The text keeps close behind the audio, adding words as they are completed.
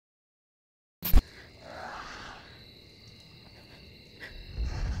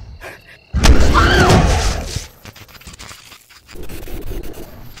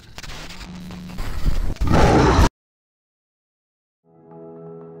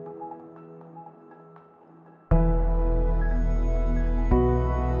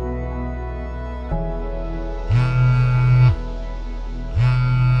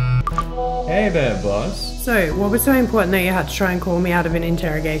there, boss. So, what was so important that you had to try and call me out of an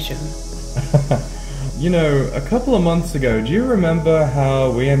interrogation? You know, a couple of months ago, do you remember how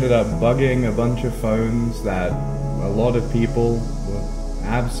we ended up bugging a bunch of phones that a lot of people were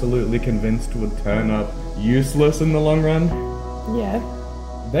absolutely convinced would turn up useless in the long run? Yeah.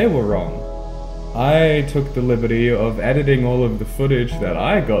 They were wrong. I took the liberty of editing all of the footage that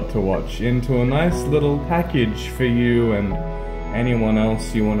I got to watch into a nice little package for you and anyone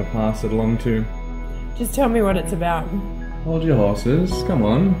else you want to pass it along to. Just tell me what it's about. Hold your horses, come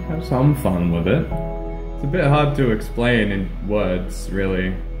on, have some fun with it. It's a bit hard to explain in words,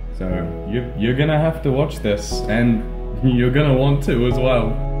 really. So, you're gonna have to watch this, and you're gonna want to as well.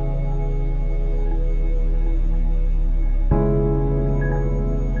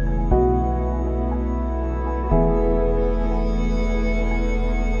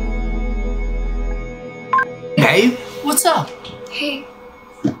 Hey, what's up? Hey.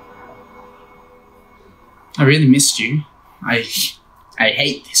 I really missed you. I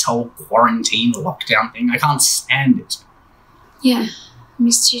hate this whole quarantine lockdown thing. I can't stand it. Yeah, I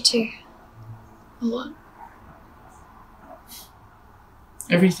missed you too. A lot.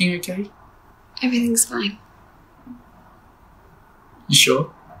 Everything okay? Everything's fine. You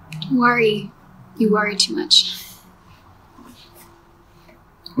sure? Don't worry. You worry too much.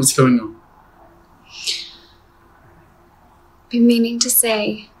 What's going on? Been meaning to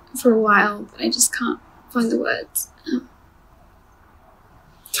say for a while, but I just can't find the words.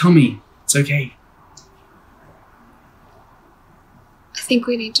 Tell me. It's okay. I think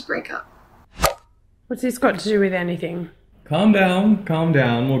we need to break up. What's this got to do with anything? Calm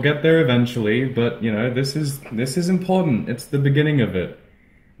down, we'll get there eventually, but, you know, this is important. It's the beginning of it.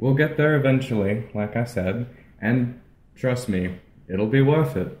 We'll get there eventually, like I said, and trust me, it'll be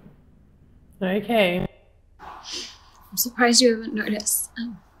worth it. Okay. I'm surprised you haven't noticed.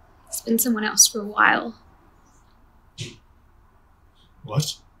 It's been someone else for a while.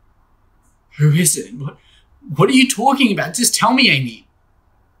 What? Who is it? What are you talking about? Just tell me, Amy.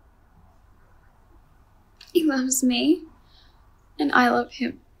 He loves me, and I love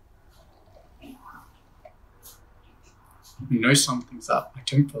him. You know something's up. I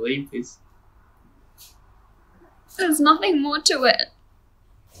don't believe this. There's nothing more to it.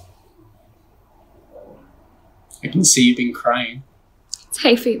 I can see you've been crying. It's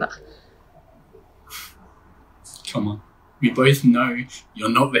hay fever. Come on. We both know you're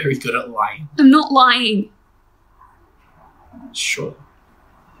not very good at lying. I'm not lying. Sure.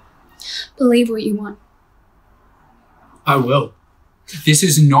 Believe what you want. I will. This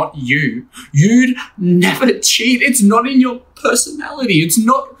is not you. You'd never cheat. It's not in your personality. It's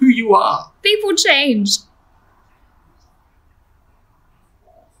not who you are. People change.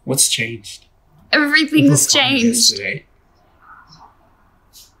 What's changed? Everything's From changed. yesterday.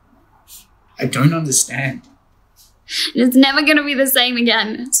 I don't understand. It's never going to be the same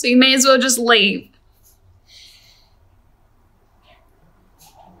again, so you may as well just leave.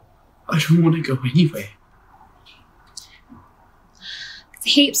 I don't want to go anywhere.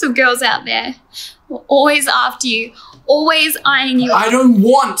 There's heaps of girls out there who are always after you, always eyeing you. I don't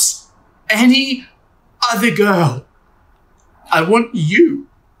want any other girl. I want you.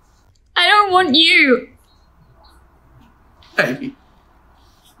 I don't want you. Amy,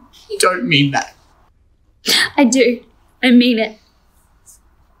 you don't mean that. I do. I mean it.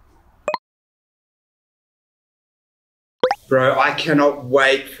 Bro, I cannot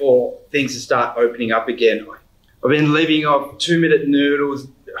wait for things to start opening up again. I've been living off 2-minute noodles,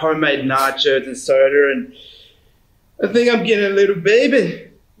 homemade nachos and soda, and I think I'm getting a little baby.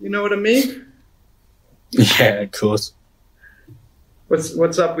 You know what I mean? Yeah, of course.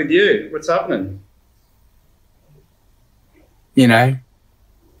 What's up with you? What's happening? You know,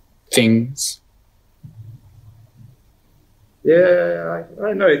 things. Yeah,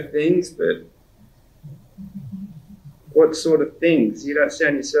 I know things, but what sort of things? You don't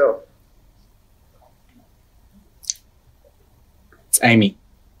sound yourself. It's Amy.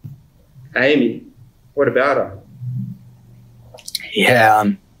 Amy? What about her?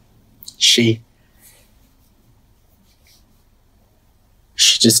 Yeah, she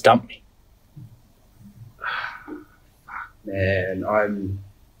just dumped me. Man,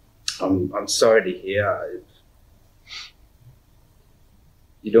 I'm sorry to hear.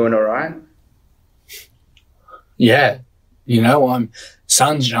 You doing all right? Yeah, you know, I'm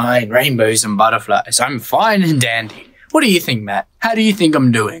sunshine, rainbows and butterflies. I'm fine and dandy. What do you think, Matt? How do you think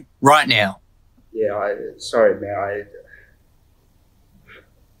I'm doing right now? Yeah, sorry, man.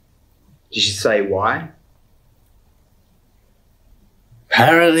 Did she say why?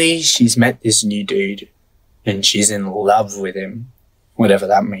 Apparently, she's met this new dude and she's in love with him, whatever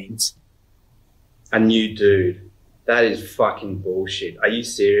that means. A new dude. That is fucking bullshit. Are you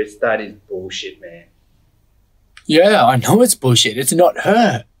serious? That is bullshit, man. Yeah, I know it's bullshit. It's not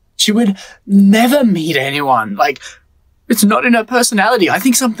her. She would never meet anyone. Like, it's not in her personality. I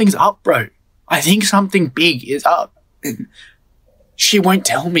think something's up, bro. I think something big is up. And she won't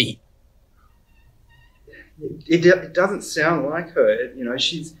tell me. It doesn't sound like her. You know,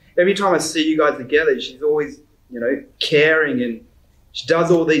 she's every time I see you guys together, she's always, you know, caring, and she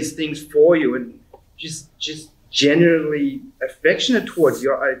does all these things for you, and just genuinely affectionate towards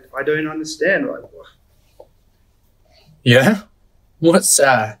you. I don't understand. Like, Yeah? What's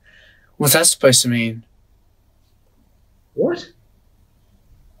that supposed to mean? what?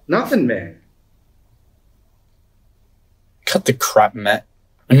 Nothing, man. Cut the crap, Matt.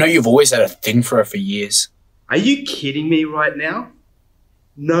 I know you've always had a thing for her for years. Are you kidding me right now?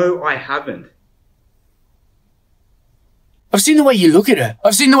 No, I haven't. I've seen the way you look at her.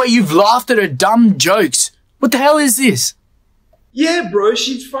 I've seen the way you've laughed at her dumb jokes. What the hell is this? Yeah, bro,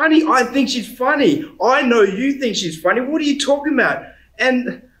 she's funny. I think she's funny. I know you think she's funny. What are you talking about?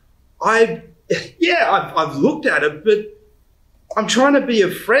 And I've looked at her, but I'm trying to be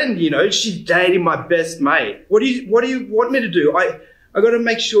a friend, you know. She's dating my best mate. What do you want me to do? I got to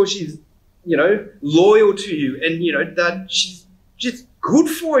make sure she's, you know, loyal to you, and, you know, that she's just good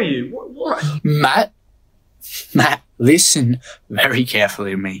for you. What? Matt, listen very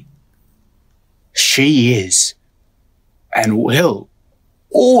carefully to me. She is and will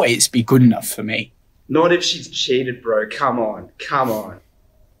always be good enough for me. Not if she's cheated, bro. Come on.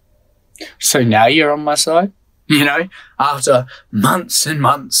 So now you're on my side? You know, after months and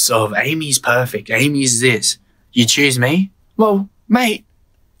months of Amy's perfect, Amy's this, you choose me? Well, mate,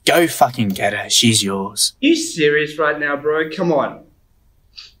 go fucking get her. She's yours. You serious right now, bro? Come on.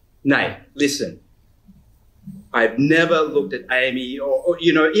 Nate, listen. I've never looked at Amy or,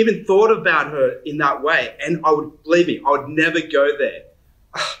 you know, even thought about her in that way. And believe me, I would never go there.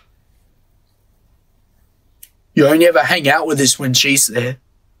 You only ever hang out with us when she's there.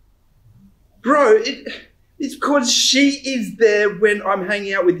 Bro, it's because she is there when I'm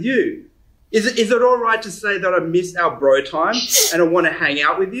hanging out with you. Is it all right to say that I miss our bro time and I want to hang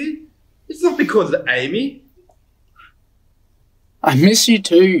out with you? It's not because of Amy. I miss you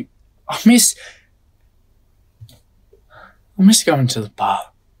too. I miss going to the bar.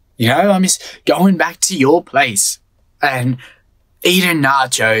 You know, I miss going back to your place and eating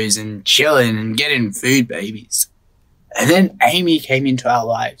nachos and chilling and getting food babies. And then Amy came into our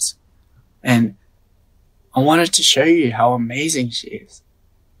lives. And I wanted to show you how amazing she is.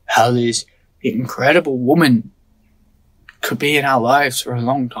 How this incredible woman could be in our lives for a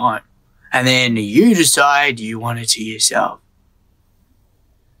long time. And then you decide you want it to yourself.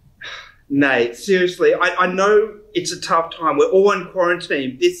 Nate, seriously, I know it's a tough time. We're all in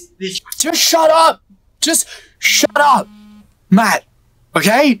quarantine. This. Just shut up! Just shut up! Matt,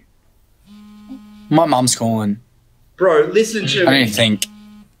 okay? My mum's calling. Bro, listen to I me. don't think.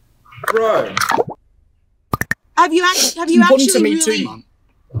 Bro. Have you Important to actually me really, too, Mum.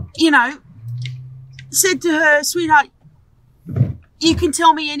 you know, said to her, sweetheart, you can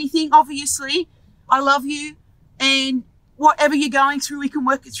tell me anything, obviously. I love you, and whatever you're going through, we can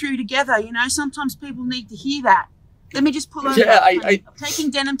work it through together, you know? Sometimes people need to hear that. Let me just pull over. Yeah, I'm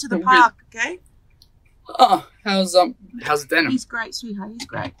taking Denim to the park, okay? Oh, how's Denim? He's great, sweetheart. He's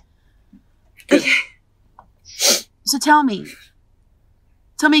great. Good. So tell me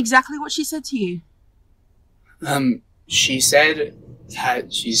exactly what she said to you. She said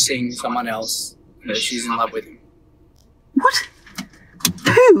that she's seeing someone else, that she's in love with him. What?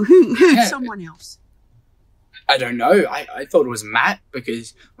 Who? Yeah. Someone else? I don't know. I thought it was Matt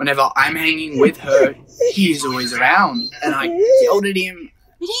because whenever I'm hanging with her, he's always around, and I yelled at him.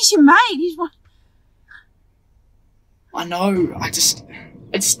 But he's your mate. He's one. I know. I just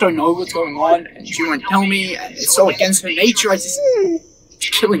don't know what's going on, and she won't tell me. And it's so against her nature. It's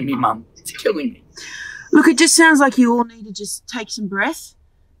killing me, Mum. It's killing me. Look, it just sounds like you all need to just take some breath,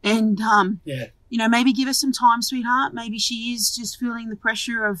 and Yeah. you know, maybe give her some time, sweetheart. Maybe she is just feeling the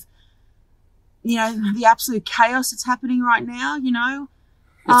pressure of, you know, the absolute chaos that's happening right now. You know,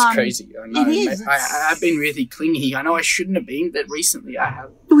 It's crazy. I know. it is. I've been really clingy. I know I shouldn't have been, but recently I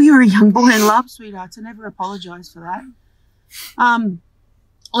have. We were a young boy in love, sweetheart. So never apologise for that.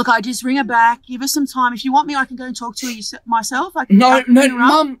 Look, I just ring her back, give her some time. If you want me, I can go and talk to her myself. I can No, ring her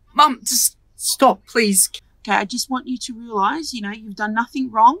up. Mum, just stop, please. Okay, I just want you to realise, you know, you've done nothing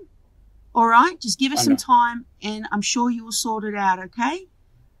wrong. All right? Just give her some time, and I'm sure you will sort it out, okay?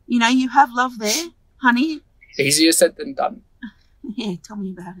 You know, you have love there, honey. Easier said than done. Yeah, tell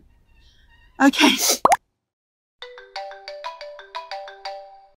me about it. Okay.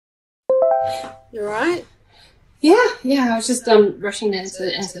 You alright? Yeah, I was just rushing to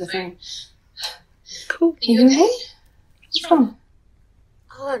answer the phone. Cool. Are you okay? What's wrong?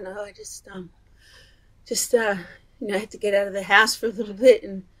 Oh no, I just had to get out of the house for a little bit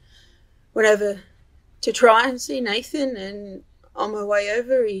and went over to try and see Nathan, and on my way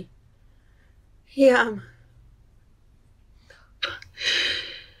over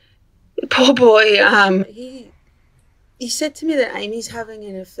poor boy, he said to me that Amy's having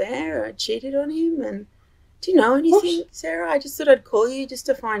an affair. I cheated on him, and do you know anything, What? Sarah? I just thought I'd call you just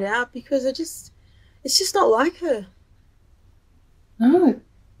to find out, because it's just not like her. No.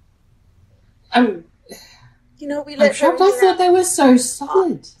 You know, we I'm let her shocked. I into our- thought they were so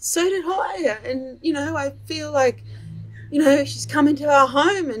solid. So did I, and I feel like, she's come into our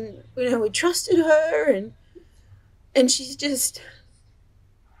home, and we trusted her, and she's just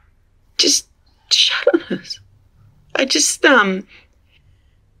shut on us.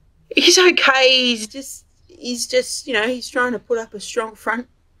 He's okay. He's just he's trying to put up a strong front,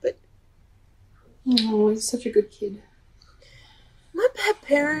 but Oh, he's such a good kid. I'm a bad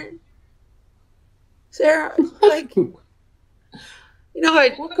parent, Sarah. Like,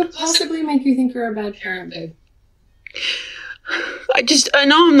 What could possibly make you think you're a bad parent, babe? I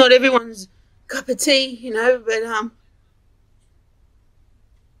know I'm not everyone's cup of tea, but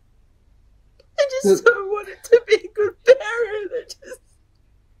I just so wanted to be a good parent.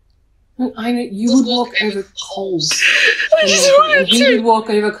 I know you would walk over coals. I just wanted And he to. would walk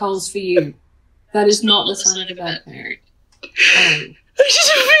over coals for you. That is not the sign of a bad parent. I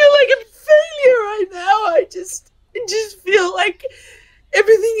just feel like a failure right now. I just feel like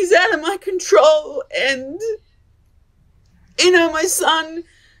everything is out of my control, and my son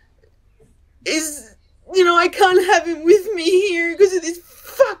is, I can't have him with me here because of this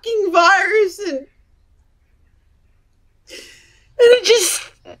fucking virus, and I just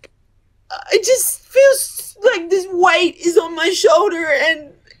feel like this weight is on my shoulder,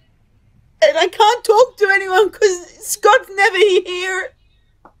 and I can't talk to anyone because Scott's never here.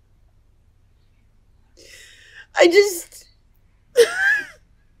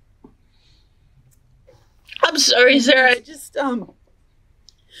 I'm sorry, Sarah.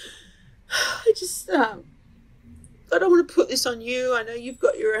 I don't want to put this on you. I know you've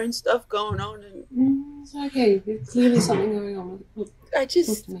got your own stuff going on, and It's okay. There's clearly something going on. I Talk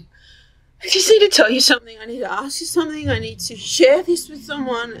just to me. need to tell you something. I need to ask you something. I need to share this with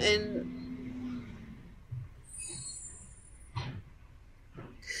someone, and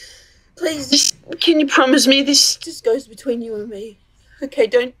please, can you promise me this just goes between you and me? Okay,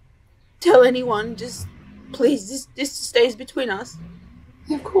 don't tell anyone. Just please, this stays between us.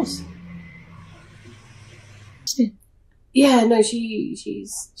 Yeah, of course. Yeah, no, she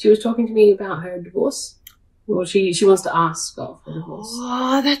was talking to me about her divorce. Well, she wants to ask Scott for divorce.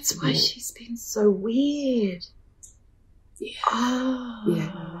 Oh, that's why she's been so weird. Yeah. Oh. Yeah,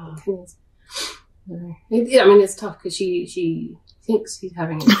 no. I mean, it's tough because she thinks he's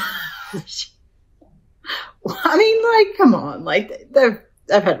having it. I mean, like, come on. Like, they've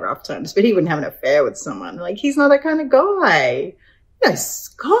had rough times, but he wouldn't have an affair with someone. Like, he's not that kind of guy. No,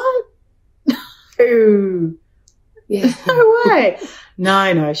 Scott? No. Yeah. No way.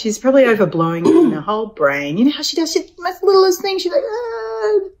 No, she's probably overblowing it in her whole brain. You know how she does it, the most littlest thing. She's like,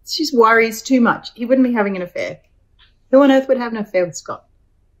 she worries too much. He wouldn't be having an affair. Who on earth would have an affair with Scott?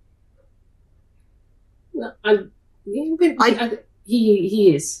 No,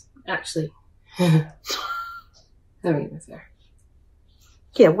 he is actually having an affair.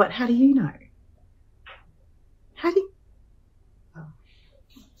 Yeah, what? How do you know? How do you...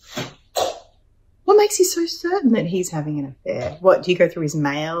 What makes you so certain that he's having an affair? What, do you go through his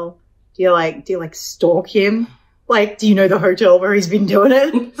mail? Do you like stalk him? Like, do you know the hotel where he's been doing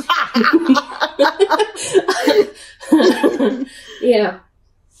it? Yeah.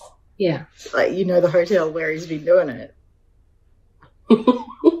 Yeah. Like, you know the hotel where he's been doing it.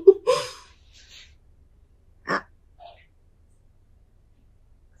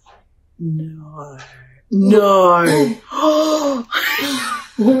 No. No.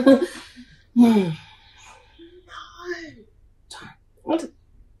 No. What?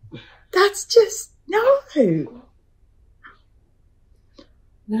 That's just no.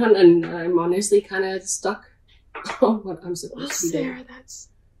 No, and I'm honestly kind of stuck on what I'm supposed to be doing. Sarah, that's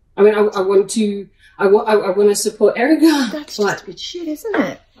I mean, I want to support Erica. that's but, just a bit shit, isn't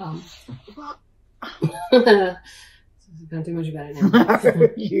it? What? Can't do much about it now. No,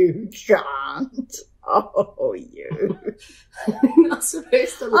 you can't. Oh, you. I'm not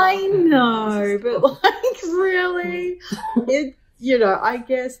supposed to. I know, but like, really, I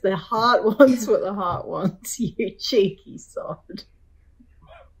guess the heart wants what the heart wants. You cheeky sod.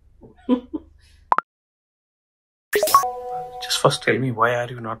 Just first tell me, why are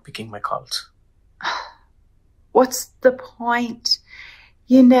you not picking my calls? What's the point?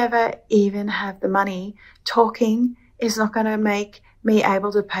 You never even have the money. Talking is not going to make me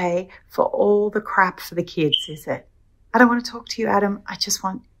able to pay for all the crap for the kids, is it? I don't want to talk to you, Adam. I just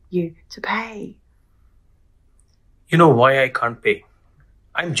want you to pay. You know why I can't pay?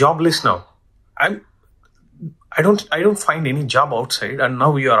 I'm jobless now. I don't find any job outside, and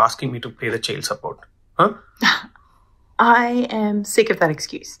now you are asking me to pay the child support. Huh? I am sick of that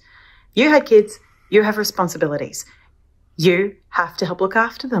excuse. You had kids, you have responsibilities. You have to help look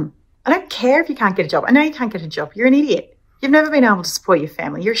after them. I don't care if you can't get a job. I know you can't get a job. You're an idiot. You've never been able to support your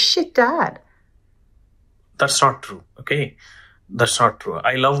family. You're a shit dad. That's not true, okay? That's not true.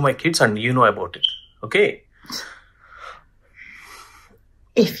 I love my kids and you know about it, okay?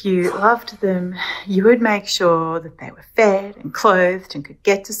 If you loved them, you would make sure that they were fed and clothed and could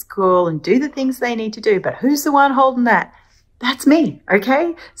get to school and do the things they need to do. But who's the one holding that? That's me,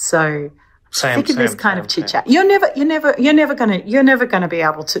 okay? So sick of this kind of chit chat. You're never gonna be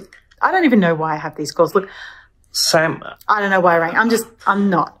able to. I don't even know why I have these calls. Look, Sam. I don't know why I rang. I'm just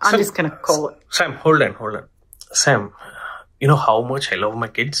gonna call it. Sam, hold on. Sam, you know how much I love my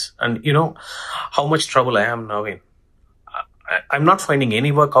kids, and you know how much trouble I am now in. I'm not finding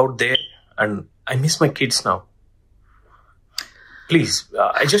any work out there, and I miss my kids now. Please,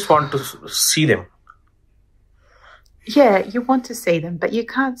 I just want to see them. Yeah, you want to see them, but you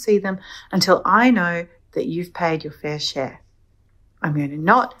can't see them until I know that you've paid your fair share. I'm going to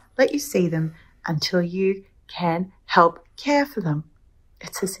not let you see them until you can help care for them.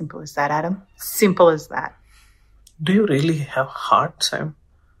 It's as simple as that, Adam. Simple as that. Do you really have heart, Sam?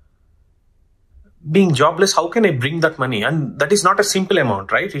 Being jobless, how can I bring that money? And that is not a simple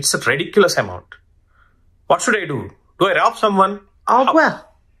amount, right? It's a ridiculous amount. What should I do? Do I rob someone? Oh, well,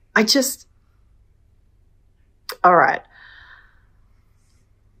 all right.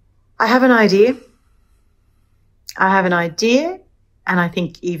 I have an idea. And I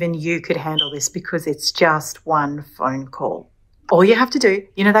think even you could handle this because it's just one phone call. All you have to do,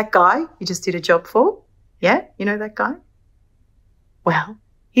 you know that guy you just did a job for? Yeah? You know that guy? Well,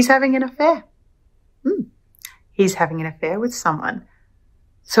 he's having an affair. He's having an affair with someone.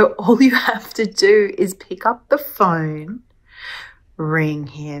 So all you have to do is pick up the phone, ring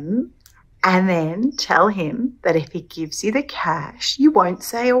him, and then tell him that if he gives you the cash, you won't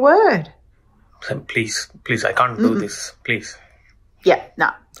say a word. Sam, please, I can't do this. Please. Yeah,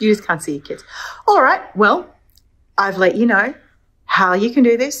 no, you just can't see your kids. All right, well, I've let you know how you can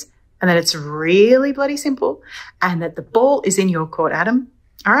do this and that it's really bloody simple and that the ball is in your court, Adam.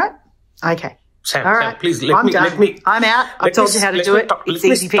 All right? Okay. Sam, all right. Sam, please let me. I'm out. I told you how to do it. It's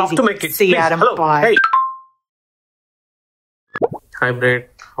easy peasy. See you, Adam. Hello. Bye. Hey. Hi, Brett.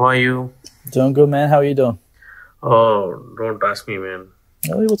 How are you? Doing good, man. How are you doing? Oh, don't ask me, man.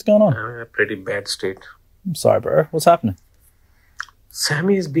 Really? What's going on? I'm in a pretty bad state. I'm sorry, bro. What's happening?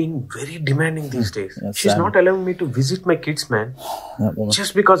 Sammy is being very demanding these days. Yeah, She's not allowing me to visit my kids, man.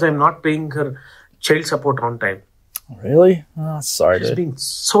 Just because I'm not paying her child support on time. Really? Oh, sorry, She's dude. being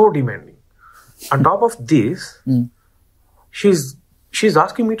so demanding. On top of this, she's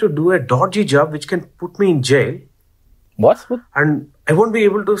asking me to do a dodgy job which can put me in jail. What? And I won't be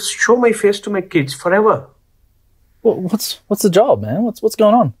able to show my face to my kids forever. What's the job, man? What's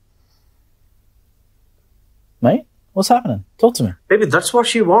going on? Mate? What's happening? Talk to me. Maybe that's what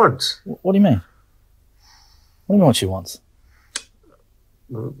she wants. What do you mean? What do you mean what she wants?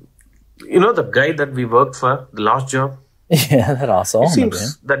 You know the guy that we worked for, the last job? Yeah, that arsehole. It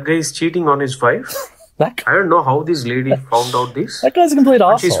seems that guy is cheating on his wife. I don't know how this lady found out this. That guy's a complete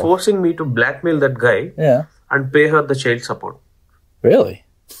arsehole. She's forcing me to blackmail that guy and pay her the child support. Really?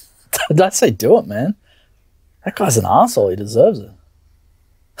 Did I say do it, man? That guy's an arsehole. He deserves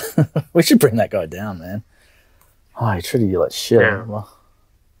it. We should bring that guy down, man. Oh, he treated you like shit. Yeah. Well,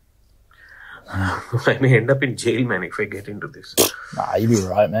 I may end up in jail, man, if I get into this. Nah, you'd be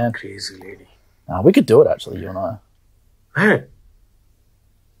right, man. Crazy lady. Nah, we could do it, actually, you and I. Man,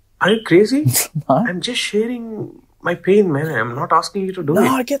 are you crazy? No. I'm just sharing my pain, man. I'm not asking you to do it.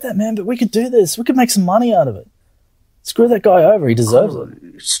 No, I get that, man, but we could do this. We could make some money out of it. Screw that guy over. He deserves it.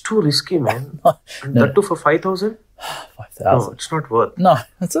 It's too risky, man. And that too for 5,000? 5,000. No, it's not worth. No,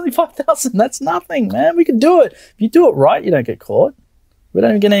 it's only 5,000. That's nothing, man. We can do it. If you do it right, you don't get caught. We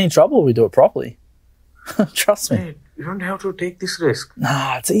don't even get any trouble if we do it properly. Trust me. Hey, you don't have to take this risk.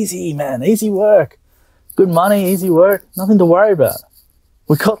 Nah, it's easy, man. Easy work. Good money, easy work. Nothing to worry about.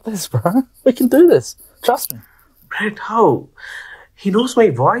 We got this, bro. We can do this. Trust me. Brett, how? He knows my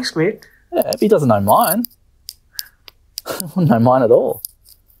voice, mate. Yeah, if he doesn't know mine. He wouldn't know mine at all.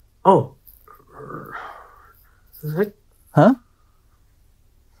 Oh. Huh?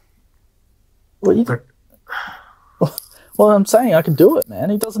 What you? Well, I'm saying I can do it, man.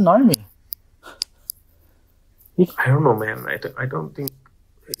 He doesn't know me. I don't know, man. I don't think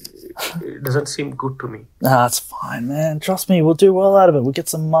it doesn't seem good to me. Nah, it's fine, man. Trust me, we'll do well out of it. We'll get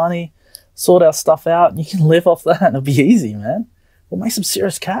some money, sort our stuff out, and you can live off that. It'll be easy, man. We'll make some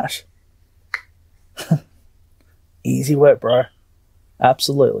serious cash. Easy work, bro.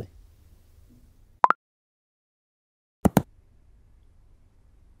 Absolutely. I'm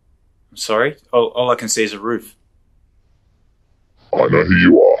sorry? All I can see is a roof. I know who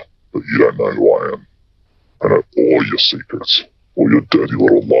you are, but you don't know who I am. I know all your secrets, all your dirty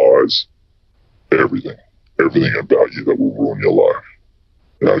little lies, everything about you that will ruin your life.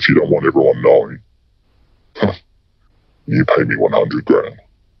 Now, if you don't want everyone knowing, you pay me 100 grand,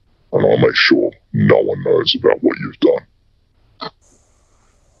 and I'll make sure no one knows about what you've done.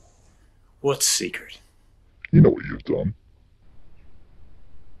 What secret? You know what you've done.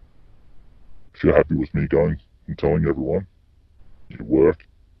 If you're happy with me going and telling everyone, your work,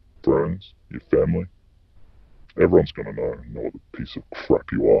 friends, your family, everyone's gonna know what a piece of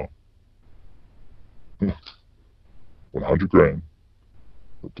crap you are. 100 grand,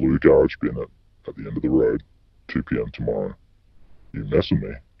 the blue garage bin at the end of the road, 2 p.m. tomorrow. You mess with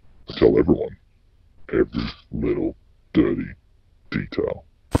me, I tell everyone, every little dirty detail.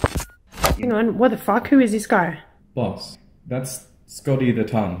 Hang on, what the fuck? Who is this guy? Boss, that's Scotty the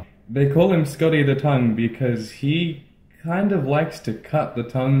Tongue. They call him Scotty the Tongue because he kind of likes to cut the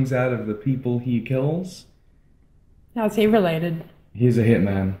tongues out of the people he kills. How's he related? He's a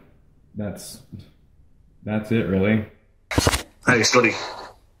hitman. That's it, really. Hey, Scotty.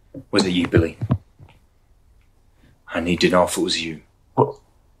 Was it you, Billy? I need to know if it was you. What?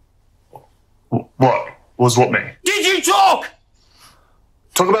 Was what, me? Did you talk?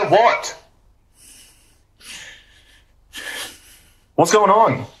 Talk about what? What's going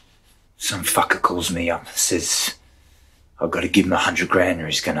on? Some fucker calls me up and says I've got to give him 100 grand or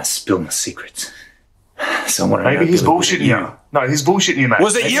he's going to spill my secrets. So I want to Maybe he's bullshitting you. No, he's bullshitting you, mate.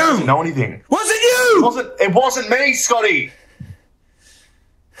 Was it Maybe you? He doesn't know anything. Was it you? It wasn't me, Scotty.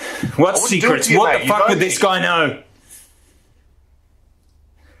 What secrets? You, what mate. the fuck would this guy know?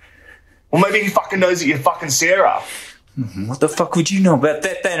 Well, maybe he fucking knows that you're fucking Sarah. What the fuck would you know about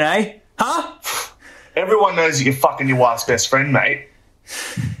that then, eh? Huh? Everyone knows that you're fucking your wife's best friend, mate.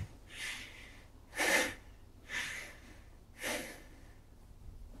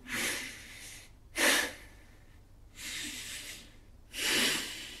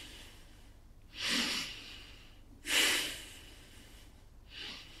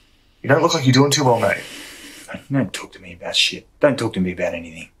 You don't look like you're doing too well, mate. Don't talk to me about shit. Don't talk to me about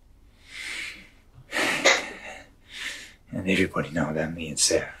anything. And everybody know about me and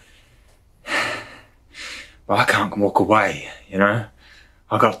Sarah. But I can't walk away, you know?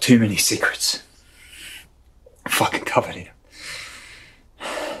 I got too many secrets. I'm fucking covered in them.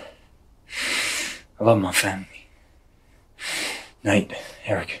 I love my family. Nate,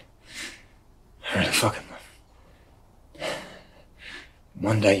 Eric. I really fucking love them.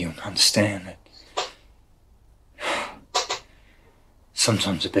 One day you'll understand that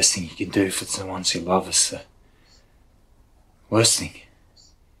sometimes the best thing you can do for the ones you love is the worst thing.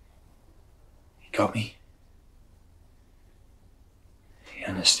 You got me? You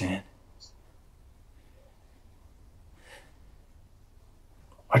understand?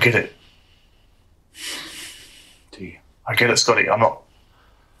 I get it. Do you? I get it, Scotty. I'm not...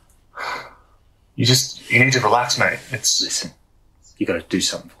 You need to relax, mate. Listen, you gotta do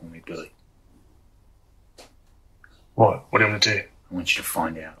something for me, Billy. What? What do you want to do? I want you to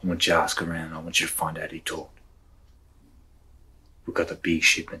find out. I want you to ask around. I want you to find out who talked. We've got the big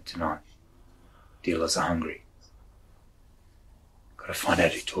shipment tonight. Dealers are hungry. Gotta find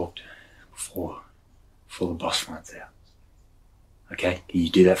out who talked before the boss finds out. Okay? Can you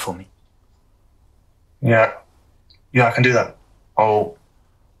do that for me? Yeah. Yeah, I can do that.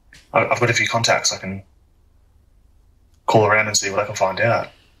 I've got a few contacts. I can call around and see what I can find out.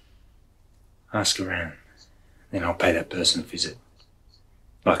 Ask around. Then I'll pay that person a visit.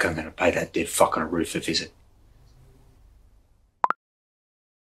 Like I'm gonna pay that dead fuck on a roof a visit.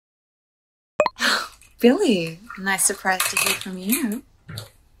 Billy, nice surprise to hear from you.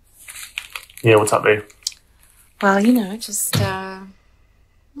 Yeah, what's up, babe? Well, you know, just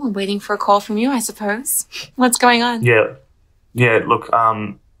waiting for a call from you, I suppose. What's going on? Yeah. Yeah, look,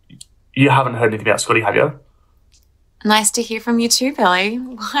 you haven't heard anything about Scotty, have you? Nice to hear from you too, Billy.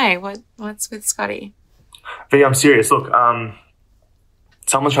 Why? What's with Scotty? V, I'm serious. Look,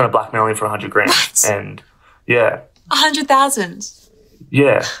 someone's trying to blackmail him for 100 grand. What? And, yeah. 100,000.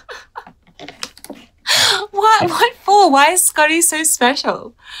 Yeah. What for? Why is Scotty so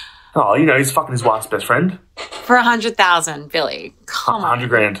special? Oh, you know, he's fucking his wife's best friend. For 100,000, Billy. Come on. 100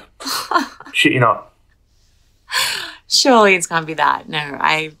 grand. Shit, you not. Surely it's can't be that. No,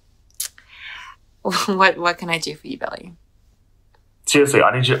 What can I do for you, Billy? Seriously,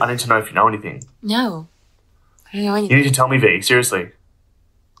 I need to know if you know anything. No. I don't know You anything. need to tell me, V. Seriously.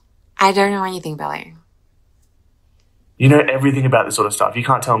 I don't know anything, Billy. You know everything about this sort of stuff. You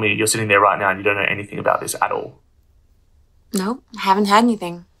can't tell me you're sitting there right now and you don't know anything about this at all. No, I haven't had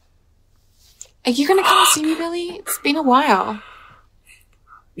anything. Are you going to come and see me, Billy? It's been a while.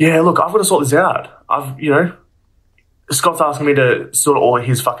 Yeah, look, I've got to sort this out. Scott's asking me to sort all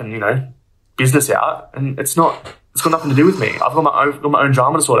his fucking, business out, and it's got nothing to do with me. I've got my own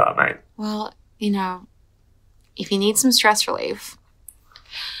drama to sort out, mate. Well, if you need some stress relief,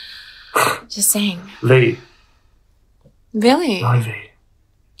 just saying. V. Billy. No, V.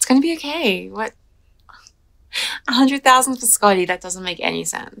 It's going to be okay. What? 100,000 for Scotty, that doesn't make any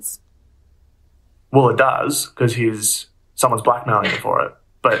sense. Well, it does, because someone's blackmailing him for it.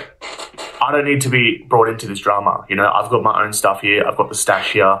 But I don't need to be brought into this drama. I've got my own stuff here. I've got the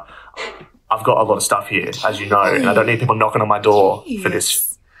stash here. I've got a lot of stuff here, as you know, and I don't need people knocking on my door for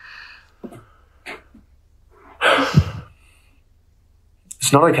this.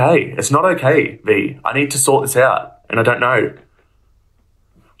 It's not okay. It's not okay, V. I need to sort this out, and I don't know.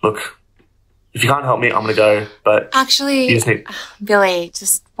 Look, if you can't help me, I'm going to go, but... Actually, you just need... Billy,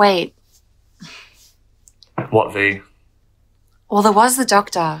 just wait. What, V? Well, there was the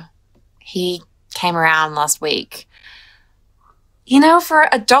doctor. He came around last week. For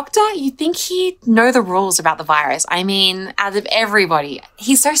a doctor, you'd think he'd know the rules about the virus. I mean, out of everybody,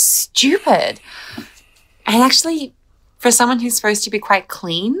 he's so stupid. And actually, for someone who's supposed to be quite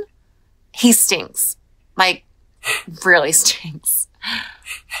clean, he stinks. Like, really stinks.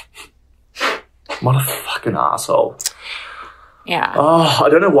 What a fucking asshole. Yeah. Oh, I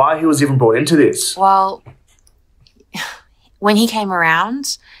don't know why he was even brought into this. Well, when he came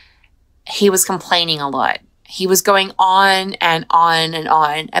around, he was complaining a lot. He was going on and on and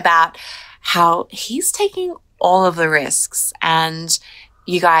on about how he's taking all of the risks and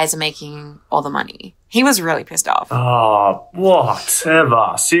you guys are making all the money. He was really pissed off. Oh,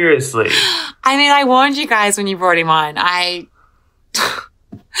 whatever. Seriously. I mean, I warned you guys when you brought him on. I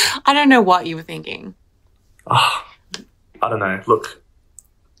don't know what you were thinking. Oh, I don't know. Look,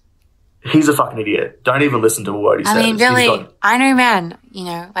 he's a fucking idiot. Don't even listen to a word he says. I mean, Billy, I know, man.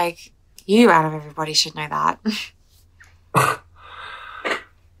 You out of everybody should know that.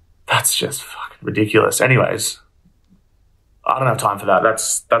 That's just fucking ridiculous. Anyways, I don't have time for that.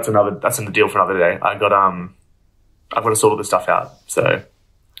 That's in the deal for another day. I've got to sort all this stuff out. So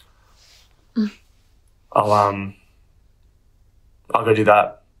I'll go do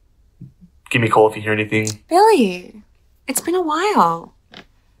that. Give me a call if you hear anything. Billy, it's been a while.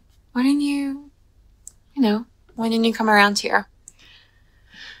 Why didn't you come around here?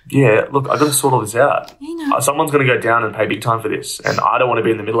 Yeah, look, I've got to sort all this out. Someone's going to go down and pay big time for this, and I don't want to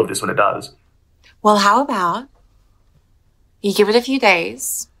be in the middle of this when it does. Well, how about you give it a few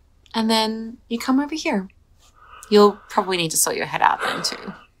days, and then you come over here. You'll probably need to sort your head out then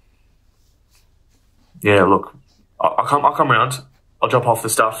too. Yeah, look, I'll come around. I'll drop off the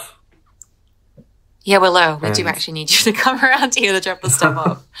stuff. Yeah, Willow, we do actually need you to come around here to drop the stuff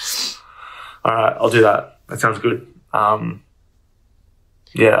off. All right, I'll do that. That sounds good.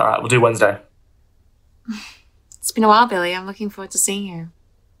 Yeah, all right, we'll do Wednesday. It's been a while, Billy. I'm looking forward to seeing you.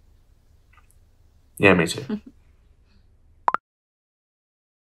 Yeah, me too.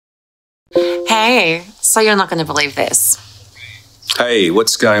 Hey, so you're not going to believe this. Hey,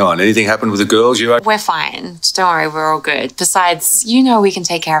 what's going on? Anything happened with the girls? You We're fine. Don't worry, we're all good. Besides, we can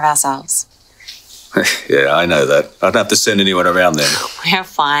take care of ourselves. Yeah, I know that. I don't have to send anyone around then. We're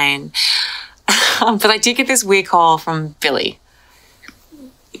fine. But I did get this weird call from Billy.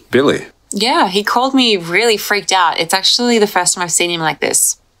 Billy? Yeah, he called me really freaked out. It's actually the first time I've seen him like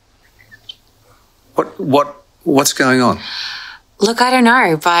this. What's going on? Look, I don't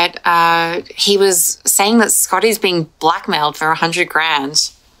know, but he was saying that Scotty's being blackmailed for 100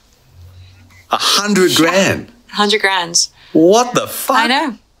 grand. 100 grand? 100 grand. What the fuck? I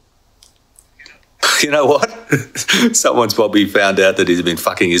know. You know what? Someone's probably found out that he's been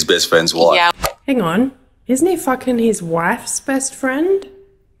fucking his best friend's wife. Yeah. Hang on. Isn't he fucking his wife's best friend?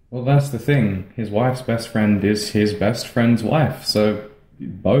 Well, that's the thing. His wife's best friend is his best friend's wife, so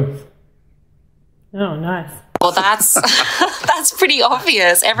both. Oh, nice. Well, that's pretty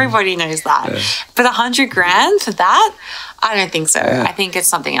obvious. Everybody knows that. Yeah. But 100 grand for that? I don't think so. Yeah. I think it's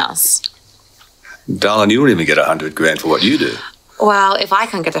something else. Darling, you don't even get 100 grand for what you do. Well, if I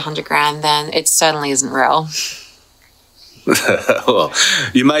can't get 100 grand, then it certainly isn't real. Well,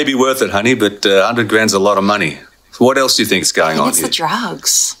 you may be worth it, honey, but 100 grand's a lot of money. So what else do you think's going on It's here? the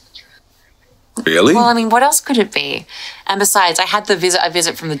drugs. Really? Well, I mean, what else could it be? And besides, I had a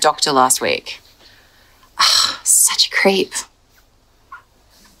visit from the doctor last week. Such a creep.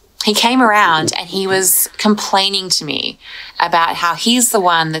 He came around and he was complaining to me about how he's the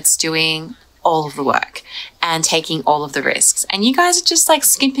one that's doing all of the work and taking all of the risks. And you guys are just like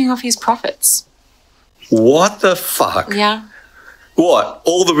skimping off his profits. What the fuck? Yeah. What?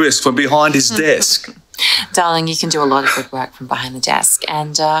 All the risk from behind his desk? Darling, you can do a lot of good work from behind the desk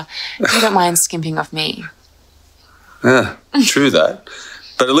and you don't mind skimping off me. Yeah, true that.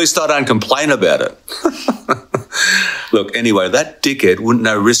 But at least I don't complain about it. Look, anyway, that dickhead wouldn't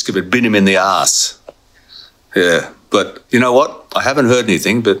know risk if it bit him in the arse. Yeah, but you know what? I haven't heard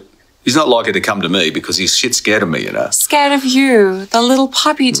anything, but he's not likely to come to me because he's shit scared of me, you know. Scared of you, the little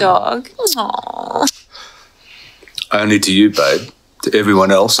puppy dog. Aww. Only to you, babe. To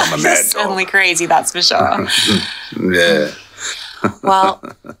everyone else, I'm a mad dog. Certainly crazy, that's for sure. Yeah. Well,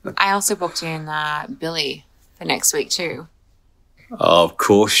 I also booked in Billy for next week too. Oh, of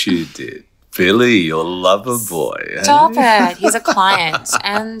course you did. Billy, your lover boy. Eh? Stop it. He's a client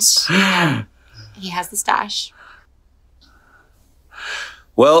and he has the stash.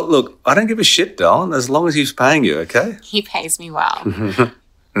 Well, look, I don't give a shit, darling, as long as he's paying you, okay? He pays me well.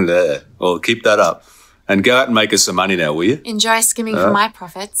 There. Well, keep that up. And go out and make us some money now, will you? Enjoy skimming from my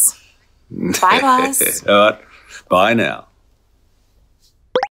profits. Bye, boss. All right. Bye now.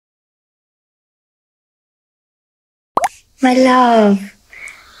 My love,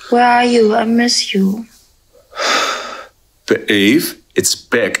 where are you? I miss you. But Eve, it's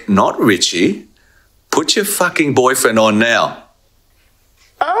Beck, not Richie. Put your fucking boyfriend on now.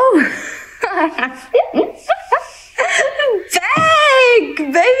 Oh! Beck!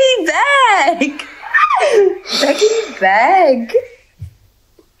 Baby Beck! Becky Beck!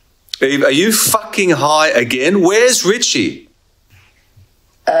 Eve, are you fucking high again? Where's Richie?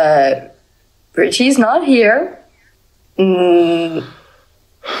 Richie's not here. But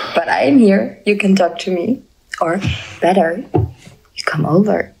I am here. You can talk to me. Or better, you come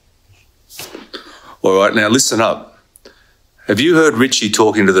over. All right, now listen up. Have you heard Richie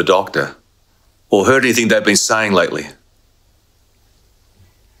talking to the doctor? Or heard anything they've been saying lately?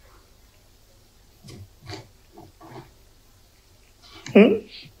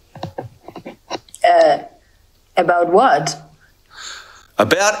 About what?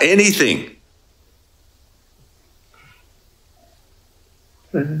 About anything.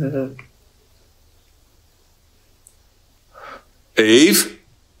 Eve?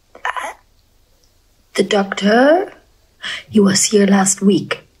 The doctor? He was here last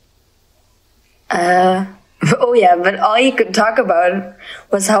week. Oh yeah, but all he could talk about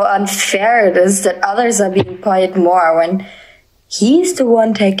was how unfair it is that others are being paid more when he's the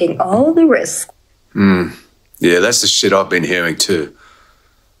one taking all the risk. Yeah, that's the shit I've been hearing too.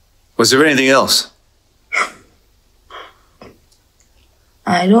 Was there anything else?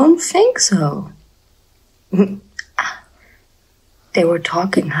 I don't think so. They were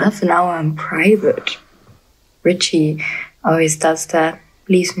talking half an hour in private. Richie always does that.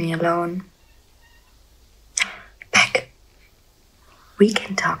 Leaves me alone. Beck, we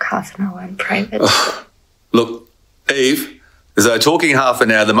can talk half an hour in private. Look, Eve, as they were talking half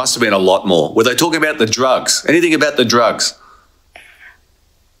an hour, there must have been a lot more. Were they talking about the drugs? Anything about the drugs?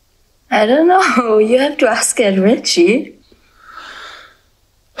 I don't know. You have to ask at Richie.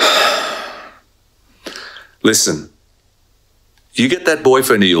 Listen, you get that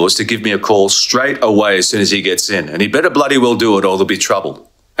boyfriend of yours to give me a call straight away as soon as he gets in. And he better bloody well do it or there'll be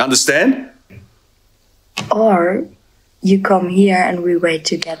trouble. Understand? Or you come here and we wait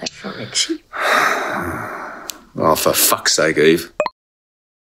together for Richie. Oh, for fuck's sake, Eve.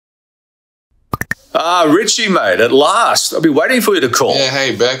 Ah, Richie, mate, at last. I've been waiting for you to call. Yeah,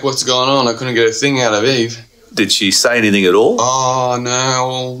 hey, Beck, what's going on? I couldn't get a thing out of Eve. Did she say anything at all? Oh, no,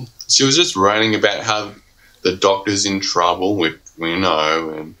 well, she was just writing about how the doctor's in trouble, which we know,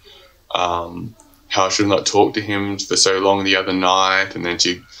 and how I should not talk to him for so long the other night, and then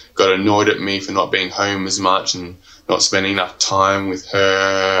she got annoyed at me for not being home as much and not spending enough time with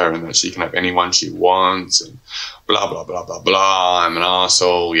her, and that she can have anyone she wants, and blah, blah, blah, blah, blah. I'm an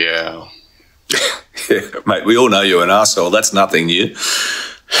arsehole, yeah. Yeah, mate, we all know you're an arsehole. That's nothing new.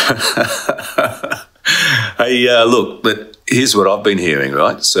 Hey, look, but here's what I've been hearing,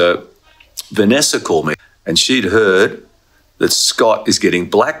 right? So Vanessa called me and she'd heard that Scott is getting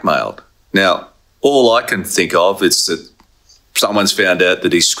blackmailed. Now, all I can think of is that someone's found out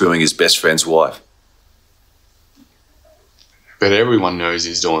that he's screwing his best friend's wife. But everyone knows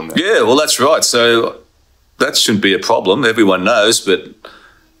he's doing that. Yeah, well, that's right. So that shouldn't be a problem. Everyone knows, but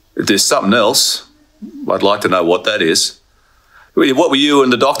if there's something else, I'd like to know what that is. What were you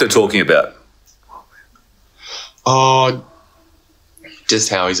and the doctor talking about? Oh, just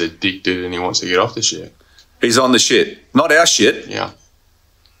how he's addicted and he wants to get off the shit. He's on the shit. Not our shit. Yeah.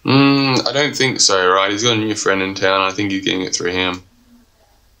 I don't think so, right? He's got a new friend in town. I think he's getting it through him.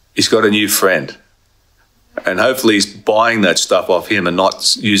 He's got a new friend. And hopefully he's buying that stuff off him and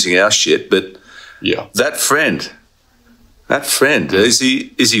not using our shit. But yeah, that friend, is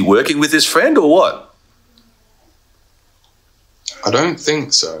he working with his friend or what? I don't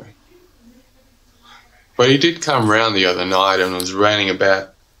think so. But he did come round the other night and was ranting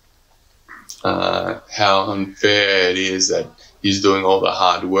about how unfair it is that he's doing all the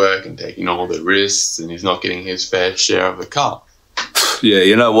hard work and taking all the risks and he's not getting his fair share of the cut. Yeah,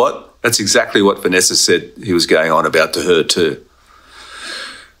 you know what? That's exactly what Vanessa said he was going on about to her too.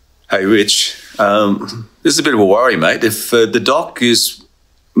 Hey, Rich, this is a bit of a worry, mate. If the doc is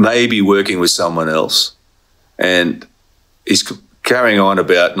maybe working with someone else and he's carrying on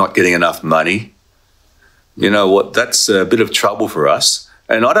about not getting enough money, you know what? That's a bit of trouble for us.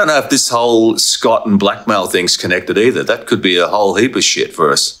 And I don't know if this whole Scott and blackmail thing's connected either. That could be a whole heap of shit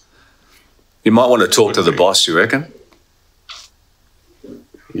for us. You might want to talk to the boss, you reckon?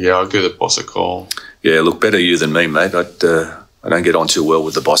 Yeah, I'll give the boss a call. Yeah, look, better you than me, mate. I don't get on too well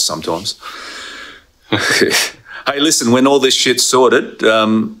with the boss sometimes. Hey, listen, when all this shit's sorted,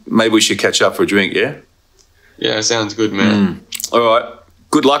 maybe we should catch up for a drink, yeah? Yeah, sounds good, man. All right.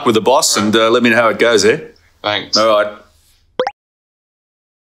 Good luck with the boss and let me know how it goes, eh? Thanks. All right.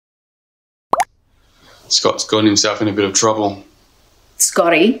 Scott's got himself in a bit of trouble.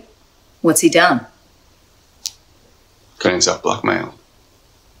 Scotty? What's he done? Got himself blackmailed.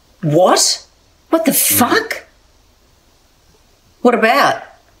 What? What the fuck? What about?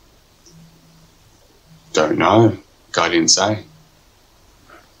 Don't know. Guy didn't say.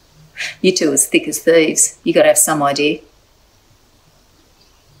 You two as thick as thieves. You got to have some idea.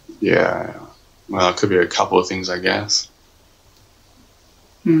 Yeah. Well, it could be a couple of things, I guess.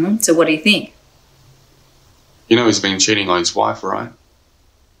 So what do you think? You know he's been cheating on his wife, right?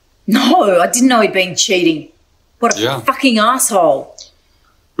 No, I didn't know he'd been cheating. What a fucking asshole.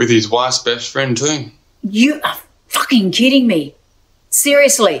 With his wife's best friend too. You are fucking kidding me.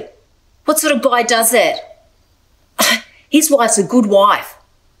 Seriously. What sort of guy does that? His wife's a good wife.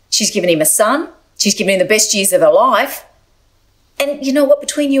 She's given him a son. She's given him the best years of her life. And you know what,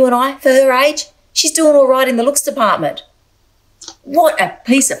 between you and I, for her age, she's doing all right in the looks department. What a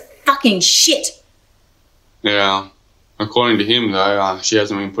piece of fucking shit. Yeah. According to him, though, she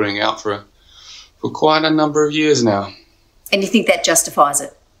hasn't been putting out for quite a number of years now. And you think that justifies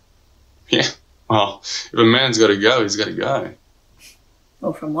it? Yeah. Well, if a man's got to go, he's got to go.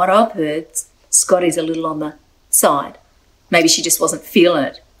 Well, from what I've heard, Scotty's a little on the side. Maybe she just wasn't feeling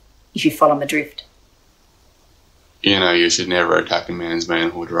it, if you follow my drift. You know, you should never attack a man's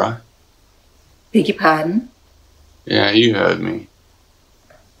manhood, right? Beg your pardon? Yeah, you heard me.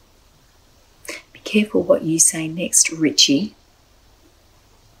 Be careful what you say next, Richie.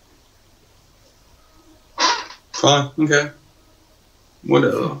 Fine, okay.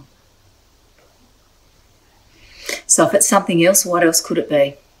 Whatever. So if it's something else, what else could it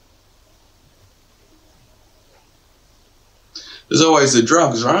be? There's always the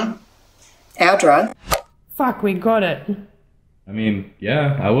drugs, right? Our drug? Fuck, we got it. I mean,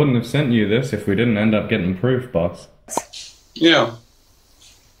 yeah, I wouldn't have sent you this if we didn't end up getting proof, boss. Yeah.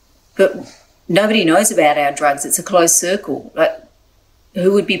 But nobody knows about our drugs. It's a closed circle. Like,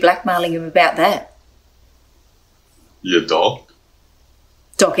 who would be blackmailing him about that? Your doc?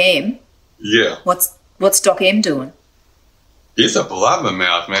 Doc M? Yeah. What's Doc M doing? He's a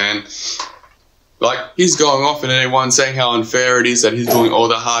blabbermouth, man. Like, he's going off at anyone saying how unfair it is that he's doing all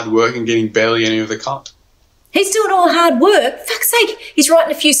the hard work and getting barely any of the cut. He's doing all the hard work. Fuck's sake, he's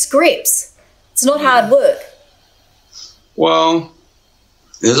writing a few scripts. It's not hard work. Well,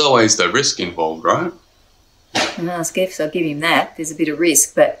 there's always the risk involved, right? No, I guess I'll give him that. There's a bit of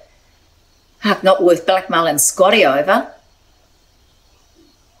risk, but not worth blackmailing Scotty over.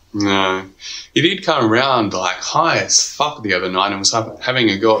 No. He did come around like high as fuck the other night and was having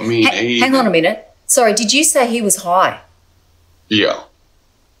a go at me and Eve. Hang on a minute. Sorry, did you say he was high? Yeah.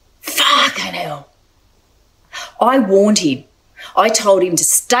 Fucking hell. I warned him. I told him to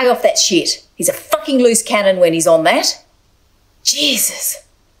stay off that shit. He's a fucking loose cannon when he's on that. Jesus.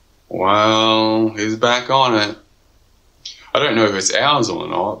 Well, he's back on it. I don't know if it's ours or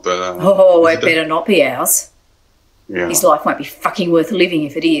not, but... oh, it better not be ours. Yeah. His life won't be fucking worth living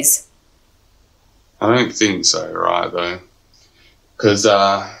if it is. I don't think so, right, though. Because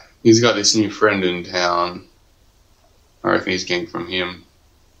he's got this new friend in town. I reckon he's getting from him.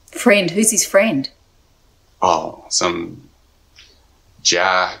 Friend? Who's his friend? Oh, some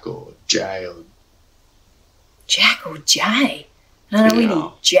Jack or Jay. Or... Jack or Jay? I don't know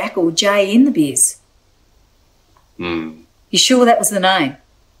any Jack or Jay in the biz. Hmm. You sure that was the name?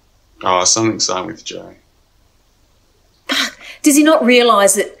 Oh, something signed with Jay. Does he not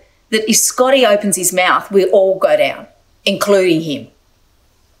realise that if Scotty opens his mouth, we'll all go down, including him?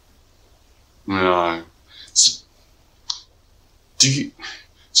 No.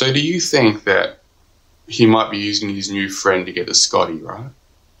 Do you think that he might be using his new friend to get to Scotty, right?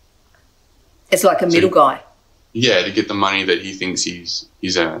 It's like a middle guy. Yeah, to get the money that he thinks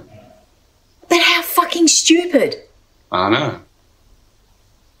he's earned. But how fucking stupid. I know.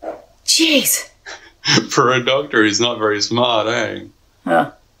 Jeez. For a doctor, he's not very smart, eh?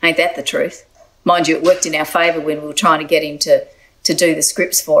 Oh, ain't that the truth? Mind you, it worked in our favour when we were trying to get him to do the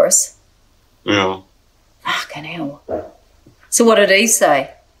scripts for us. Yeah. Fucking hell. So what did he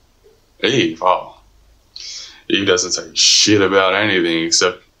say? Eve? Oh. Eve doesn't say shit about anything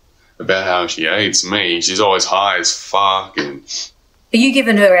except about how she hates me. She's always high as fuck and... Are you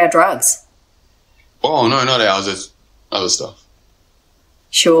giving her our drugs? Oh, no, not ours. It's other stuff.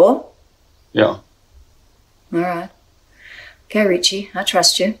 Sure? Yeah. All right. Okay, Richie, I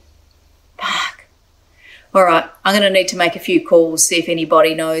trust you. Fuck. All right, I'm going to need to make a few calls, see if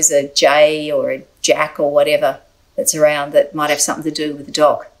anybody knows a Jay or a Jack or whatever that's around that might have something to do with the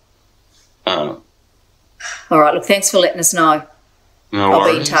dog. All right, look, thanks for letting us know. No I'll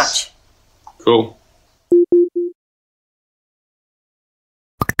worries. be in touch. Cool.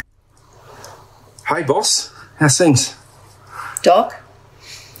 Hey, boss. How's things? Doc?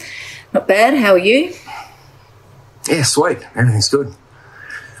 Not bad, how are you? Yeah, sweet. Everything's good.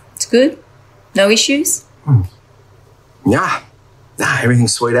 It's good? No issues? Nah,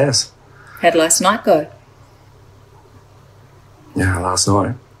 everything's sweet as. How'd last night go? Yeah, last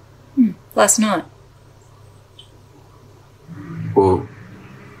night. Last night? Well,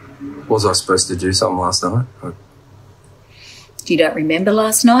 was I supposed to do something last night? You don't remember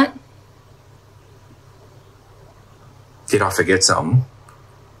last night? Did I forget something?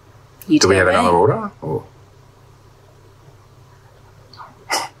 You Do we tell have me. another order? Or...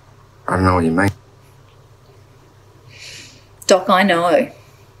 I don't know what you mean. Doc, I know.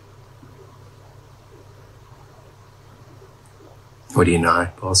 What do you know,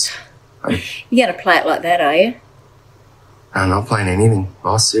 boss? You're going to play it like that, are you? I'm not playing anything,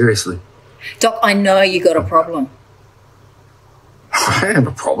 boss, seriously. Doc, I know you got a problem. I don't have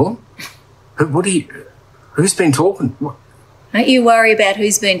a problem. Who's been talking? What? Don't you worry about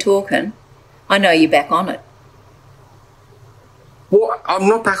who's been talking. I know you're back on it. What? I'm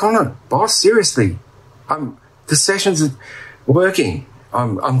not back on it, boss, seriously. The session's working.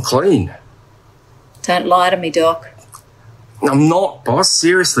 I'm clean. Don't lie to me, Doc. I'm not, boss,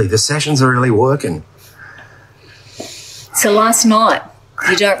 seriously. The sessions are really working. So last night,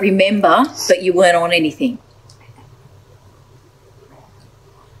 you don't remember, but you weren't on anything.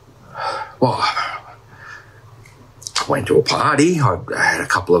 Well, I went to a party. I had a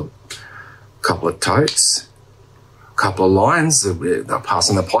couple of totes, a couple of lines. They're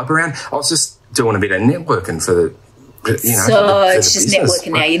passing the pipe around. I was just doing a bit of networking for the, So it's just business.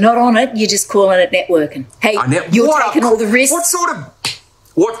 networking now. You're not on it. You're just calling it networking. Hey, you're taking all the risks.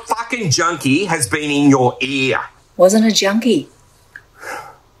 What fucking junkie has been in your ear? Wasn't a junkie.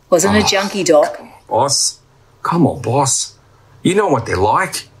 Wasn't a junkie, Doc. Boss, come on, boss. You know what they're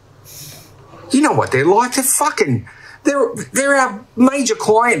like. You know what they're like. They're fucking... They're our major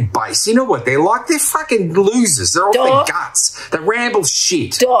client base. You know what they're like. They're fucking losers. They're off their guts. They ramble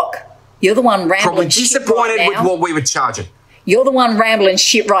shit. Doc, you're the one rambling Probably shit disappointed right with now. what we were charging. You're the one rambling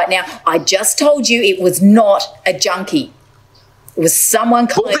shit right now. I just told you it was not a junkie. It was someone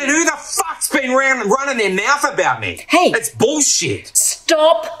Well, claiming... then who the fuck's been running their mouth about me? Hey. It's bullshit.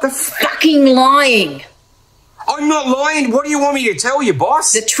 Stop fucking lying. I'm not lying. What do you want me to tell you,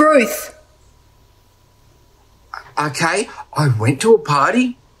 boss? The truth. Okay, I went to a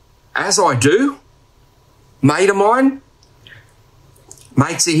party, as I do. Mate of mine,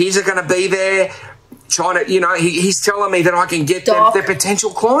 mates of his are going to be there, trying to, he's telling me that I can get them, the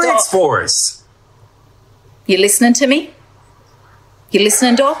potential clients for us. You listening to me? You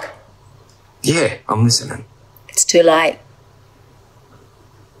listening, Doc? Yeah, I'm listening. It's too late.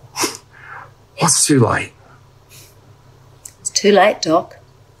 What's too late? It's too late, Doc.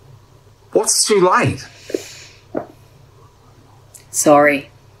 What's too late? Sorry.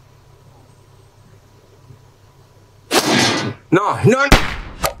 No.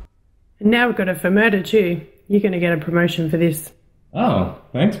 And now we've got it for murder too. You're going to get a promotion for this. Oh,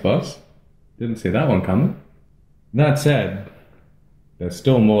 thanks, boss. Didn't see that one coming. That said, there's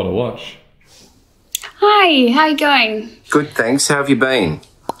still more to watch. Hi, how you going? Good, thanks. How have you been?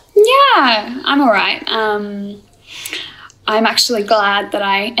 Yeah, I'm alright. I'm actually glad that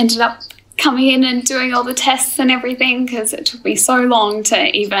I ended up coming in and doing all the tests and everything because it took me so long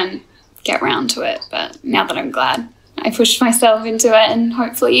to even get round to it. But now that I'm glad I pushed myself into it, and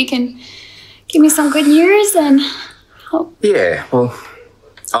hopefully you can give me some good news and help. Yeah, well,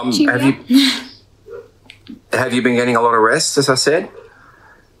 cheer me up. have you been getting a lot of rest, as I said?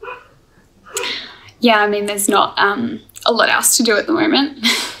 Yeah, I mean, there's not a lot else to do at the moment.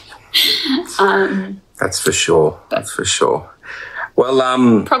 That's for sure. That's for sure.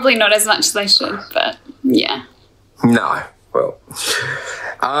 Well, Probably not as much as I should, but yeah. no. Well,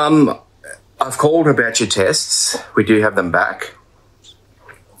 I've called about your tests. We do have them back.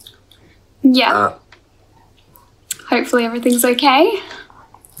 Yeah. Hopefully everything's okay.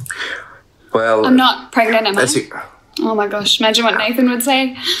 Well, I'm not pregnant, am that's I? it. Oh my gosh, imagine what Nathan would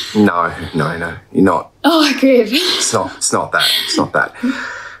say. No, you're not. Oh, good. It's not that. It's not that.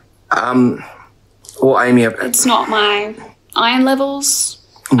 Well, Amy, It's not my iron levels.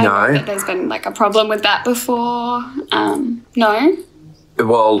 No. I know that there's been like a problem with that before. No.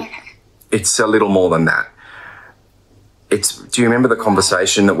 Well, it's a little more than that. Do you remember the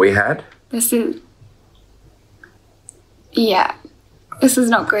conversation that we had? This is. Yeah. This is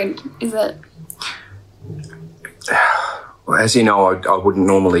not good, is it? Well, as you know, I wouldn't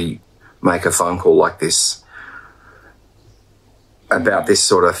normally make a phone call like this about this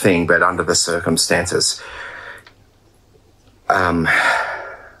sort of thing, but under the circumstances,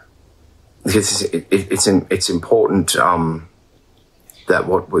 it's important that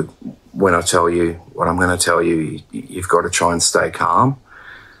when I tell you what I'm going to tell you, you've got to try and stay calm.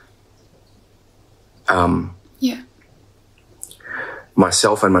 Yeah.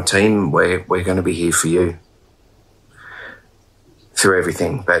 Myself and my team, we're going to be here for you through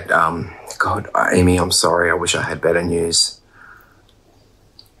everything. But God, Amy, I'm sorry. I wish I had better news.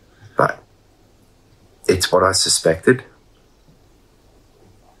 But it's what I suspected.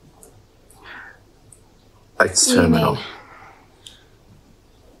 It's What do you terminal. mean?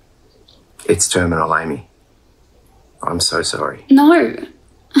 It's terminal, Amy. I'm so sorry. No.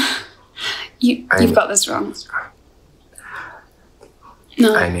 You've Amy. got this wrong.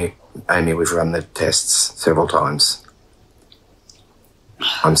 No. Amy, we've run the tests several times.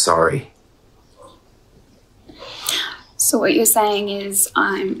 I'm sorry. So what you're saying is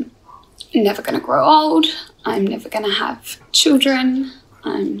I'm never going to grow old. I'm never going to have children.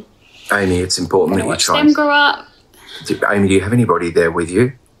 I'm Amy, it's important going that to you watch try. them grow up. Amy, do you have anybody there with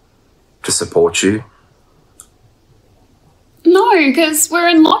you to support you? No, because we're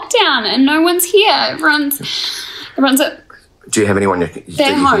in lockdown and no one's here. Everyone's at Do you have anyone that you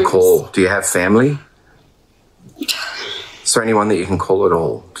can homes. call? Do you have family? Is there anyone that you can call at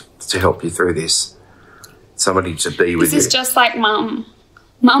all to help you through this? Somebody to be with This you. is just like Mum.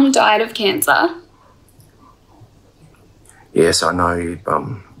 Mum died of cancer. Yes, I know.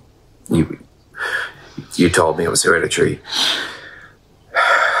 You told me it was hereditary.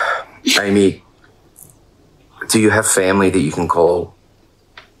 Amy, do you have family that you can call?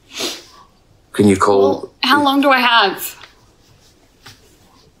 Can you call? How long do I have?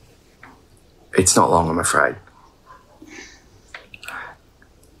 It's not long, I'm afraid.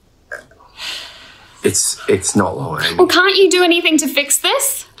 It's not long, Amy. Well, can't you do anything to fix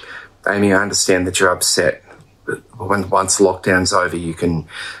this? Amy, I understand that you're upset. But once lockdown's over, you can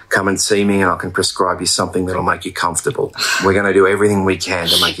come and see me and I can prescribe you something that'll make you comfortable. We're going to do everything we can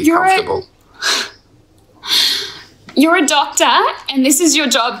to make you comfortable. You're a doctor and this is your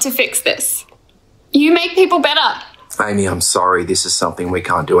job to fix this. You make people better. Amy, I'm sorry. This is something we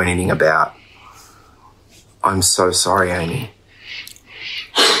can't do anything about. I'm so sorry, Amy.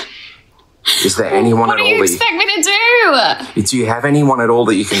 Is there anyone What at do all you that expect me to do? Do you have anyone at all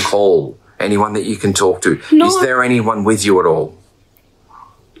that you can call? Anyone that you can talk to? No. Is there anyone with you at all?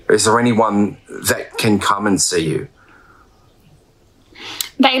 Is there anyone that can come and see you?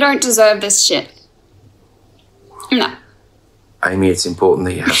 They don't deserve this shit. No. Amy, it's important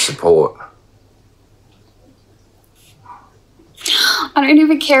that you have support. I don't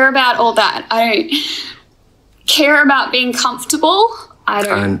even care about all that. I don't care about being comfortable. I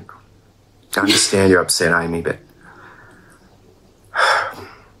don't. I understand you're upset, Amy, but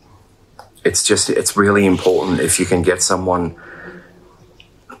it's really important if you can get someone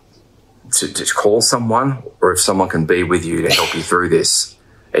to call someone, or if someone can be with you to help you through this.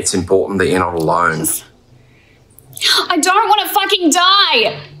 It's important that you're not alone. I don't want to fucking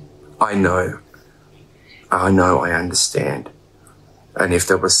die. I know, I understand. And if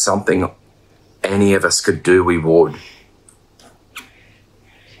there was something any of us could do, we would.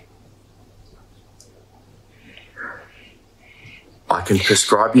 I can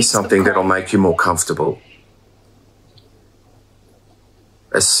prescribe you something that'll make you more comfortable.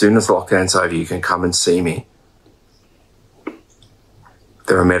 As soon as lockdown's over, you can come and see me.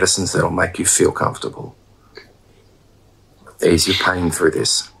 There are medicines that'll make you feel comfortable. Ease your pain through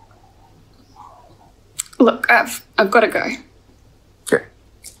this. Look, I've got to go. Okay.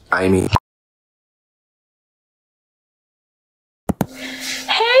 Amy.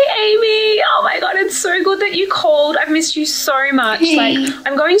 Hey, Amy. Oh my God, it's so good that you called. I've missed you so much. Hey. Like,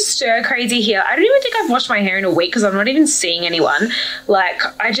 I'm going stir crazy here. I don't even think I've washed my hair in a week because I'm not even seeing anyone. Like,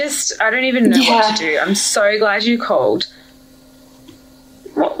 I don't even know what to do. I'm so glad you called.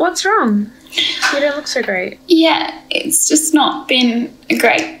 What's wrong? You don't look so great. Yeah, it's just not been a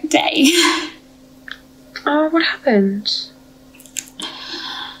great day. Oh, what happened?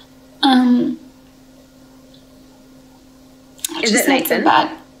 Is it Nathan?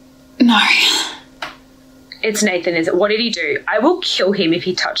 Bad. No. It's Nathan, is it? What did he do? I will kill him if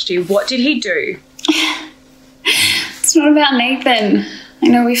he touched you. What did he do? It's not about Nathan. I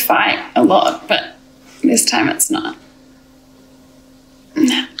know we fight a lot, but this time it's not.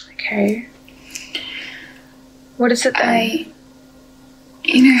 Okay. What is it then?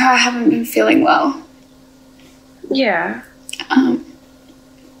 You know how I haven't been feeling well? Yeah.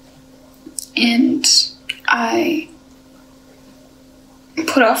 And I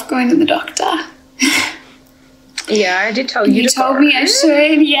put off going to the doctor. Yeah, I did tell you. You told me I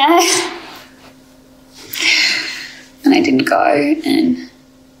should, yeah. And I didn't go, and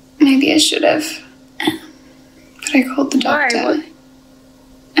maybe I should have. But I called the doctor. Why?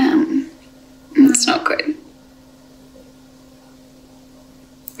 It's not good.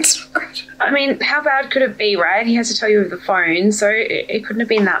 It's not good. I mean, how bad could it be, right? He has to tell you over the phone, so it couldn't have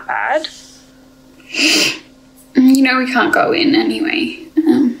been that bad. You know we can't go in anyway.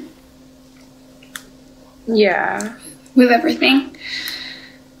 Yeah. With everything.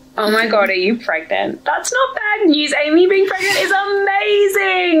 Oh my God, are you pregnant? That's not bad news, Amy. Being pregnant is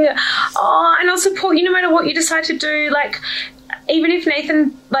amazing. Oh, and I'll support you no matter what you decide to do. Like, even if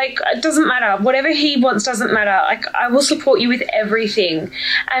Nathan, like, it doesn't matter. Whatever he wants doesn't matter. Like, I will support you with everything.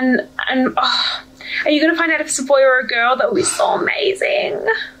 And oh, are you going to find out if it's a boy or a girl? That will be so amazing.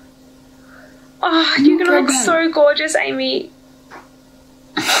 Oh, you're going to look so gorgeous, Amy.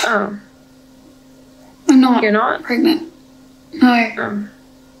 Oh. I'm not. You're not? Pregnant. No. Oh.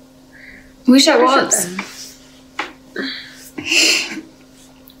 Wish I What was. is it then?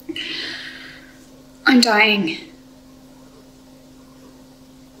 I'm dying.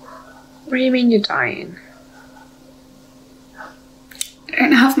 What do you mean you're dying? I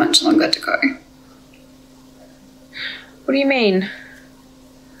don't have much longer to go. What do you mean?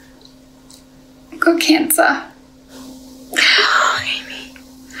 I've got cancer. Amy.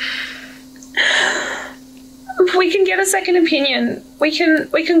 We can get a second opinion. We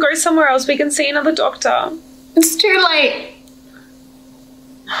can go somewhere else. We can see another doctor. It's too late.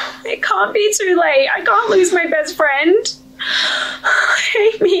 It can't be too late. I can't lose my best friend.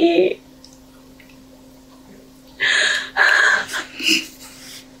 Amy.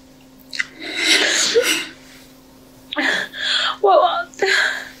 Well,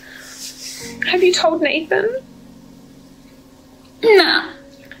 have you told Nathan? No,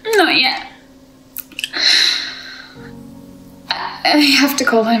 not yet. I have to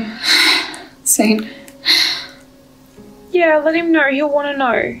call him soon. Yeah, let him know. He'll want to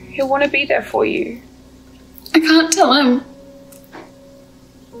know. He'll want to be there for you. I can't tell him.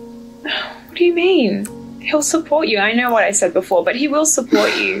 What do you mean? He'll support you. I know what I said before, but he will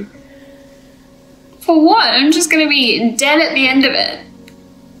support you. For what? I'm just going to be dead at the end of it.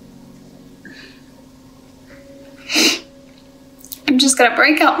 I'm just going to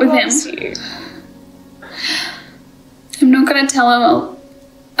break up with him. You. I'm not going to tell him.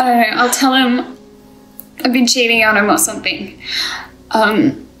 I don't know. I'll tell him I've been cheating on him or something.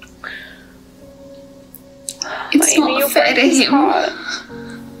 It's Amy, not fair to him. It's not.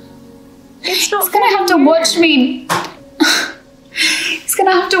 He's gonna have to watch me. He's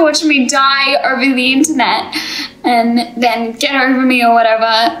gonna have to watch me die over the internet, and then get over me or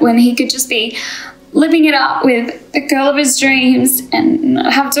whatever. When he could just be living it up with the girl of his dreams and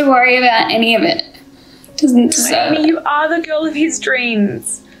not have to worry about any of it. Doesn't deserve Amy, it. you are the girl of his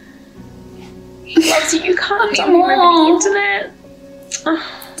dreams. He loves you. You can't dump him over the internet.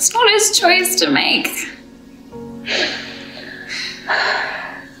 It's not his choice to make.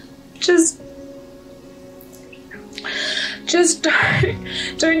 just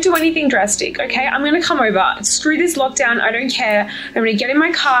don't do anything drastic, okay? I'm gonna come over. Screw this lockdown, I don't care. I'm gonna get in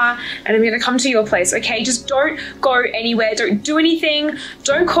my car and I'm gonna come to your place, okay? Just don't go anywhere, don't do anything,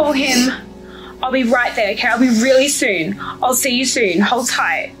 don't call him. I'll be right there, okay? I'll be really soon. I'll see you soon. Hold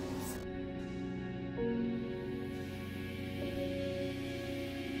tight.